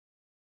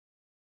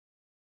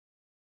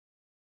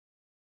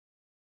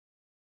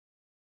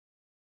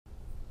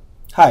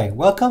Hi,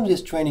 welcome to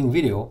this training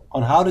video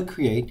on how to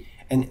create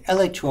an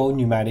electro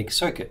pneumatic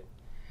circuit.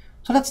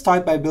 So let's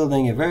start by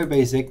building a very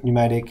basic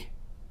pneumatic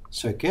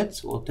circuit.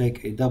 So we'll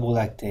take a double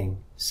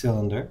acting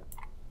cylinder.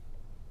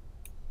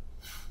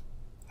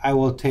 I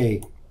will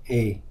take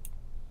a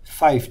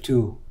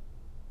 5-2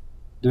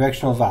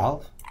 directional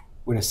valve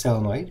with a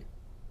solenoid.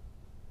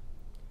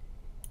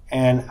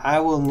 And I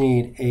will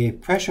need a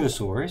pressure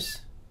source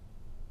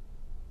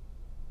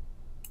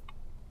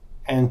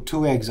and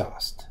 2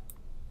 exhausts.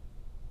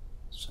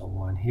 So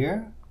one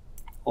here,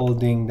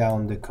 holding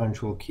down the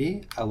control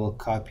key, I will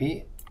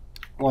copy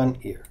one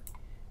here,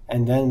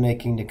 and then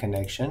making the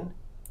connection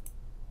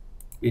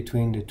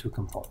between the two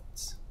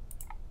components.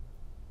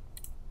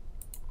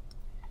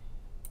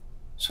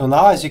 So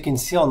now, as you can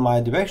see on my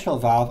directional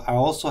valve, I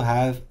also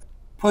have a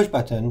push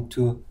button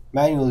to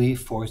manually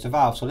force the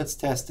valve. So let's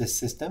test this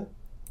system.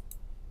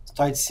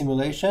 Start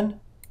simulation,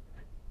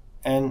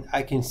 and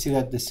I can see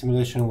that the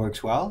simulation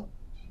works well.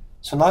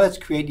 So now let's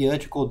create the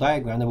electrical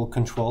diagram that will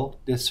control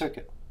this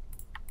circuit.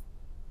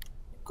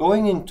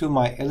 Going into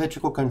my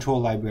electrical control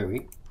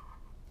library,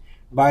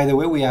 by the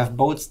way, we have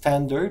both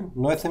standard,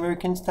 North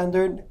American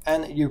standard,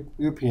 and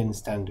European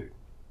standard.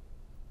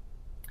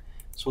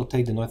 So we'll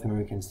take the North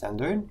American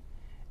standard,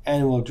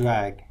 and we'll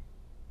drag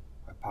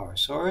our power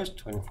source,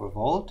 24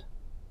 volt,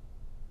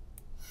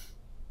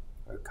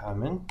 our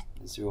common,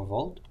 0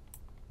 volt.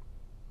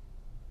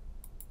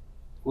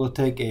 We'll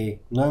take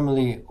a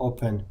normally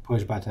open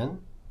push button.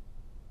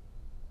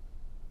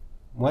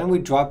 When we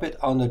drop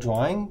it on the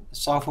drawing, the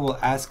software will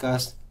ask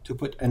us to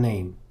put a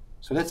name.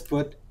 So let's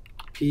put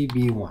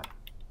PB1.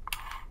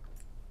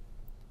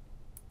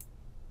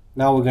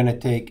 Now we're going to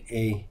take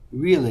a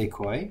relay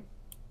coil.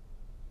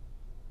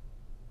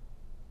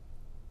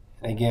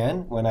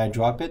 Again, when I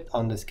drop it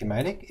on the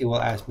schematic, it will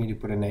ask me to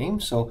put a name.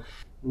 So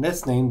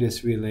let's name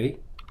this relay,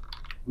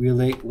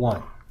 relay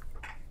 1.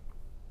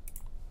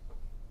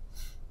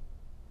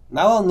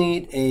 Now I'll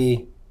need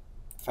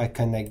if I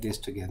connect this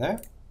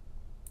together,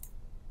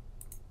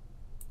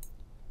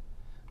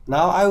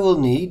 now I will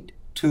need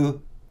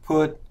to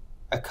put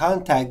a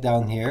contact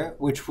down here,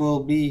 which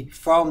will be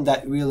from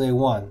that relay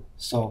 1.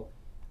 So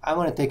I'm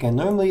going to take a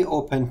normally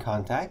open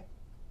contact.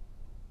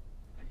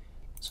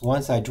 So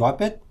once I drop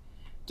it,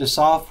 the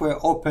software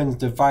opens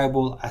the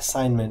variable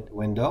assignment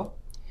window.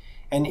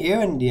 And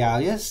here in the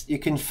alias, you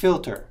can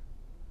filter.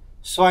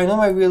 So I know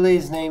my relay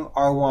is named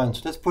R1.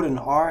 So let's put an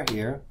R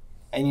here.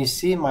 And you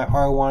see my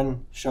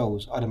R1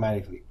 shows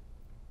automatically.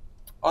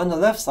 On the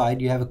left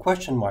side, you have a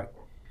question mark.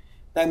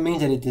 That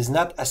means that it is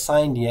not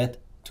assigned yet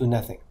to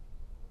nothing.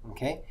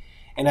 Okay?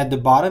 And at the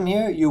bottom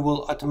here, you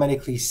will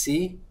automatically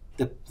see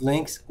the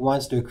links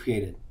once they're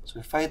created. So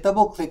if I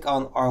double click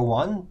on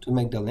R1 to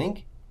make the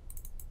link,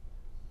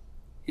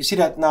 you see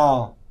that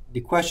now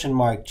the question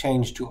mark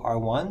changed to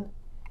R1.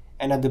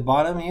 And at the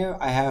bottom here,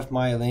 I have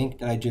my link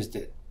that I just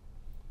did.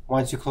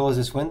 Once you close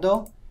this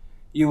window,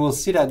 you will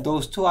see that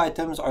those two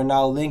items are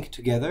now linked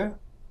together,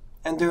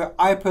 and they're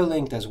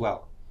hyperlinked as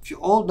well. If you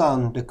hold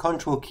down the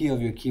control key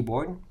of your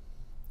keyboard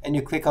and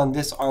you click on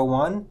this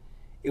R1,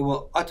 it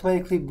will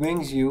automatically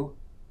brings you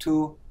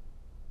to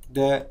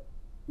the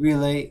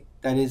relay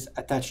that is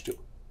attached to.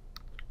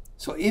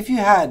 So if you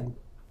had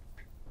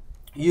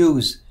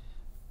used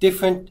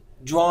different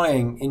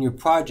drawing in your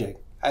project,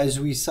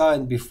 as we saw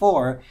it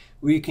before,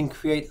 where you can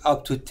create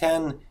up to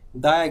 10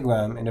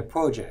 diagrams in a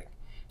project.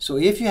 So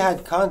if you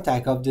had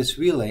contact of this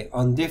relay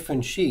on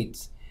different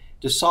sheets,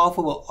 the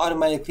software will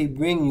automatically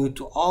bring you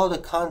to all the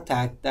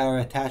contacts that are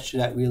attached to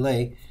that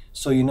relay,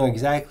 so you know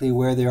exactly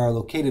where they are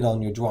located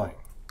on your drawing.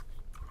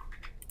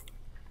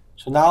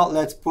 So now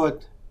let's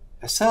put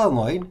a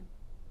solenoid,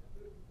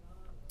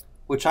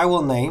 which I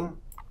will name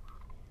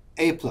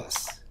A+.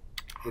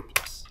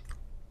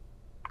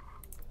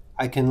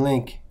 I can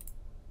link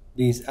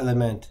these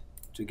elements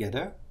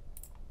together.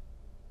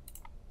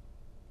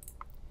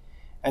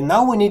 And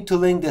now we need to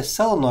link the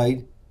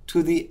solenoid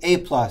to the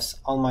A+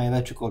 on my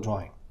electrical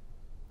drawing.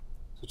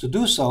 So to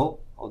do so,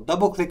 I'll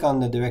double click on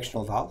the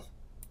directional valve.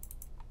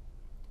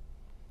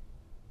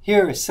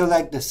 Here,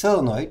 select the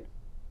solenoid.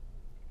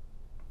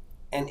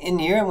 And in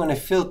here, I'm going to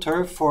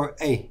filter for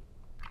A.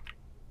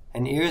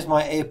 And here's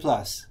my A+.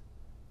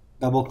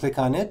 Double click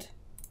on it,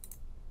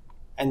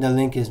 and the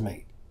link is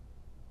made.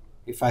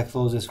 If I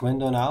close this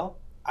window now,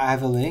 I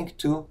have a link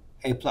to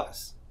A+.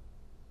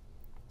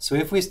 So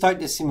if we start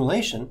the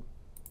simulation,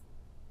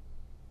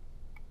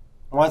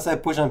 once I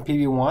push on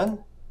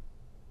PB1,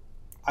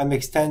 I'm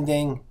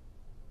extending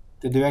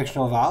the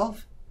directional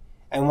valve,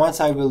 and once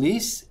I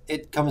release,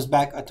 it comes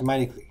back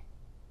automatically.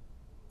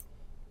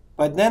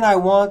 But then I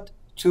want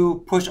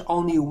to push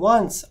only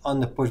once on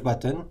the push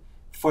button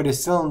for the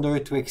cylinder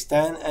to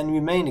extend and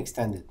remain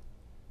extended.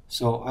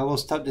 So I will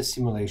stop the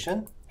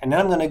simulation, and then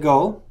I'm going to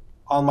go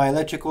on my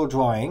electrical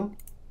drawing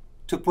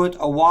to put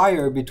a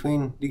wire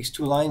between these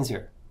two lines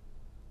here.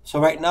 So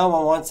right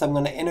now, once I'm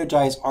going to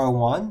energize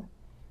R1,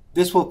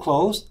 this will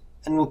close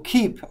and will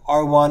keep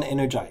R1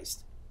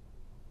 energized.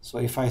 So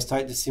if I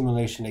start the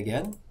simulation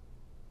again,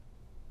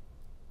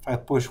 if I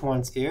push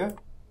once here,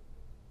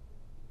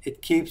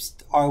 it keeps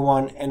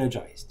R1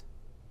 energized.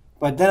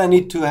 But then I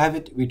need to have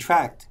it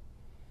retract.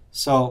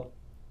 So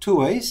two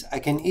ways. I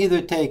can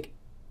either take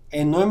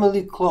a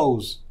normally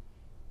closed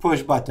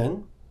push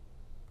button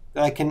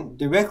that I can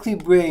directly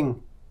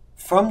bring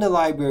from the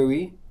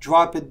library,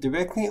 drop it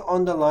directly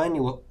on the line.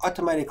 It will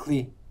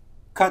automatically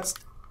cut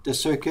the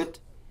circuit,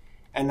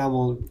 and I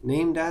will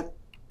name that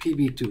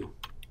PB2.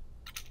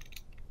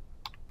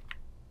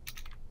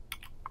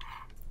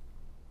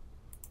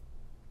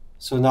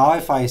 So now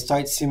if I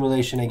start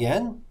simulation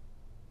again,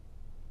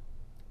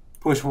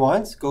 push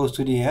once, goes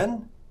to the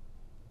end,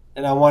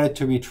 and I want it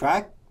to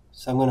retract,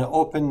 so I'm going to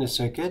open the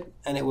circuit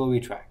and it will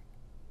retract.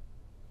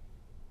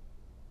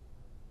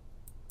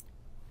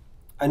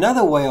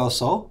 Another way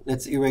also,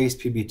 let's erase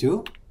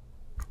PB2.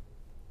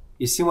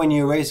 You see when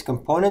you erase a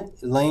component,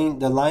 the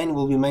line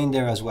will remain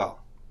there as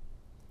well.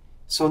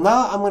 So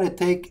now I'm going to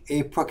take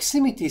a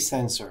proximity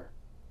sensor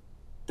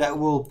that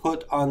we'll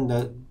put on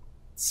the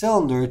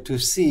cylinder to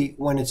see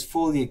when it's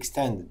fully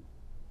extended.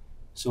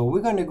 So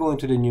we're going to go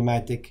into the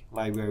pneumatic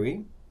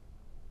library,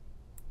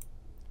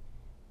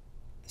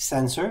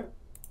 sensor,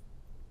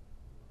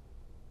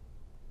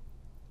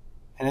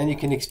 and then you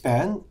can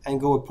expand and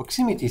go with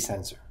proximity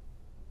sensor.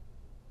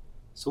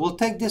 So we'll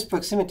take this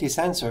proximity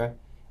sensor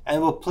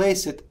and we'll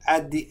place it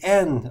at the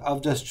end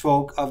of the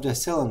stroke of the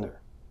cylinder.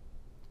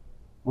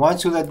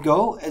 Once you let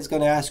go, it's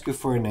going to ask you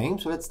for a name.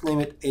 So let's name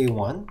it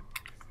A1.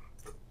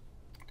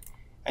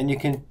 And you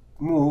can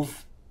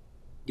move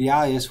the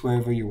alias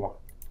wherever you want.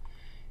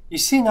 You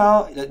see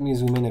now, let me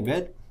zoom in a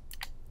bit.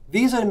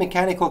 These are the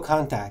mechanical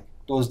contact,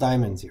 those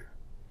diamonds here.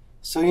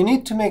 So you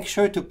need to make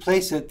sure to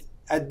place it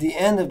at the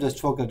end of the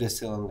stroke of the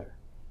cylinder.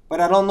 But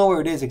I don't know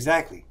where it is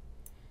exactly.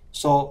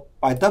 So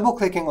by double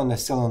clicking on the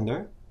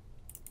cylinder,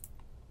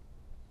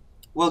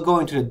 we'll go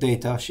into the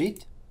data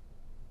sheet.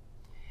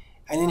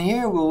 And in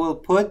here we will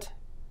put,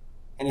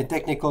 in the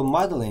technical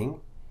modeling,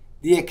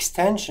 the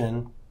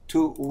extension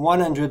to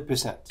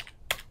 100%.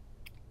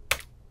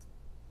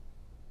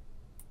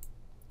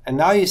 And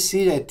now you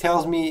see that it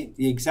tells me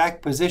the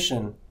exact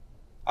position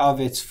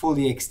of its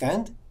fully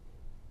extend.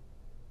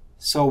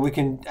 So we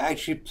can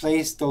actually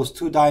place those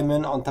two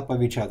diamonds on top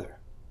of each other.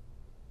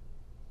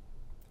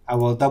 I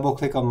will double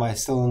click on my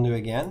cylinder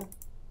again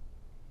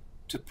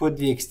to put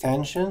the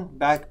extension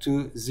back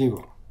to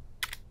 0.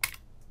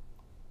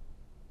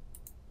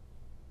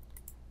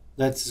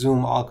 Let's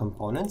zoom all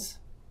components.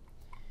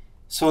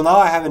 So now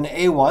I have an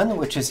A1,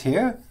 which is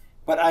here,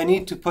 but I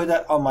need to put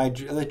that on my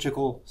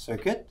electrical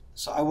circuit.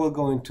 So I will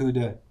go into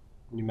the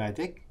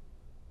pneumatic,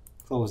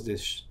 close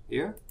this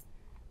here,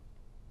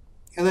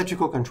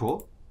 electrical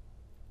control.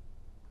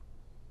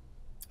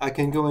 I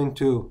can go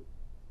into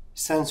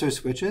sensor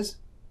switches,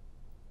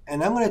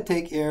 and I'm going to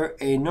take here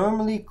a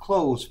normally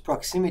closed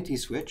proximity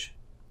switch.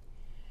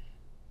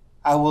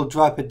 I will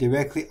drop it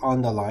directly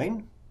on the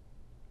line.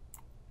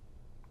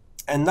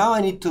 And now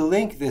I need to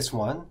link this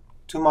one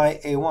to my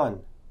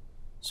A1.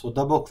 So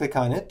double click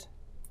on it.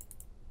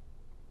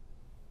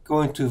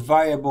 Go into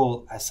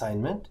variable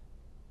assignment.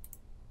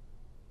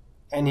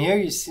 And here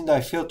you see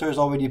that filter is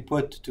already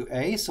put to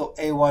A. So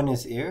A1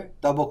 is here.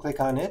 Double click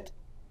on it.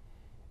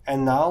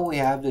 And now we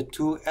have the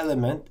two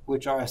elements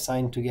which are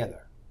assigned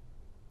together.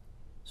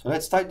 So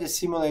let's start the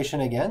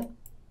simulation again.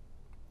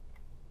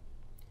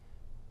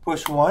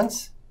 Push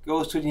once,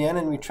 goes to the end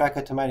and retract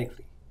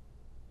automatically.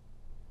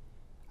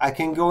 I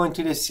can go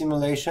into the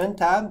simulation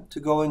tab to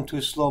go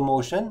into slow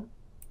motion.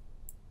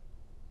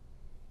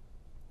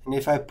 And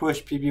if I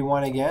push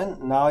PB1 again,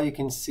 now you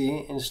can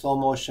see in slow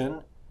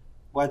motion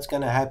what's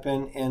going to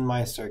happen in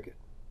my circuit.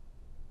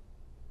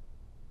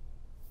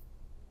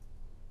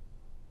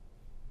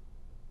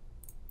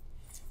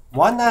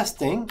 One last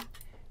thing,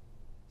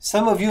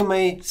 some of you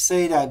may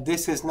say that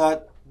this is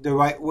not the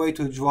right way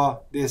to draw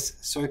this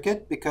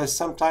circuit because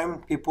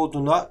sometimes people do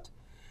not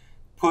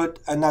put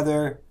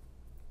another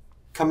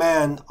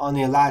command on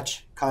a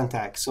latch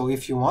contact. So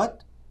if you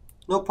want,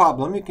 no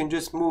problem, you can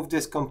just move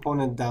this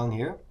component down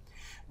here.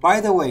 By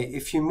the way,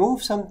 if you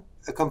move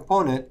a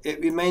component,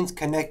 it remains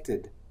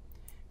connected.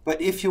 But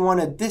if you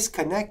want to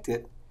disconnect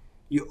it,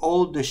 you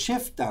hold the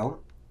shift down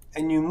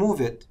and you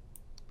move it.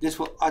 This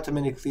will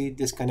automatically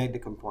disconnect the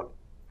component.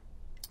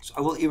 So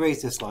I will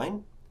erase this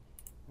line,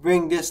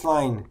 bring this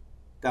line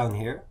down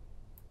here.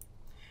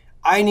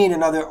 I need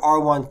another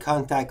R1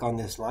 contact on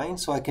this line,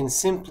 so I can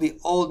simply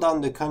hold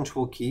down the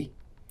control key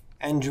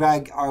and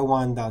drag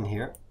R1 down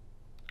here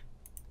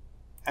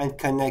and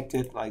connect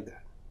it like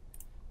that.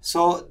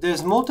 So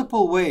there's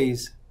multiple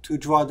ways to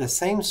draw the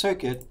same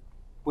circuit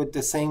with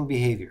the same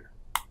behavior.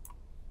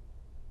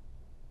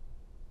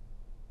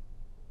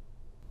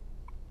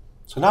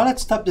 So now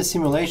let's stop the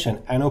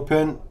simulation and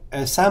open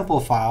a sample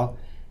file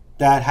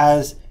that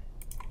has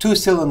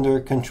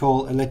two-cylinder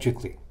control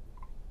electrically.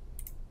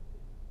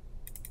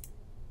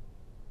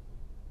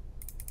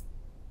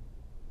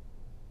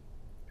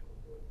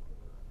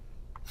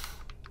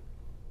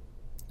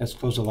 Let's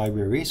close the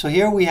library. So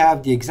here we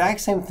have the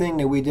exact same thing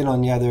that we did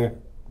on the other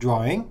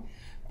drawing,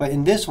 but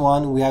in this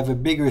one we have a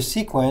bigger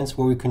sequence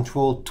where we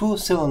control two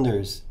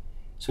cylinders.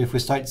 So if we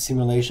start the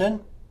simulation,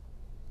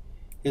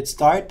 hit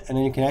start, and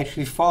then you can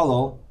actually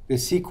follow the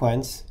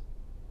sequence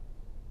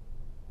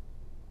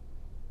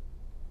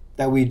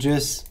that we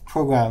just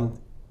programmed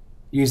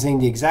using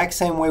the exact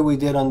same way we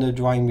did on the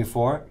drawing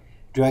before,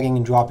 dragging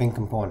and dropping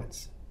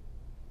components.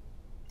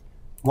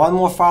 One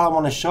more file I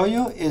want to show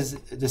you is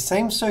the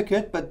same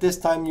circuit, but this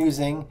time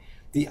using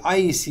the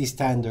IEC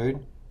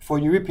standard for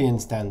European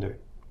standard.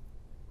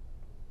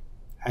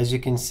 As you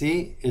can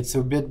see, it's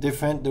a bit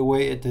different the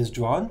way it is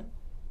drawn.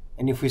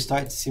 And if we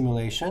start the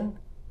simulation,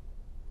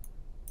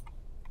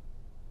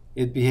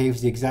 it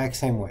behaves the exact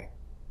same way.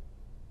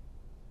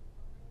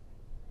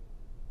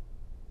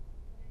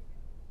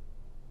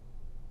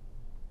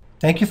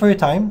 Thank you for your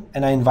time,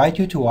 and I invite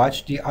you to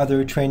watch the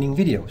other training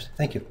videos.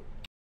 Thank you.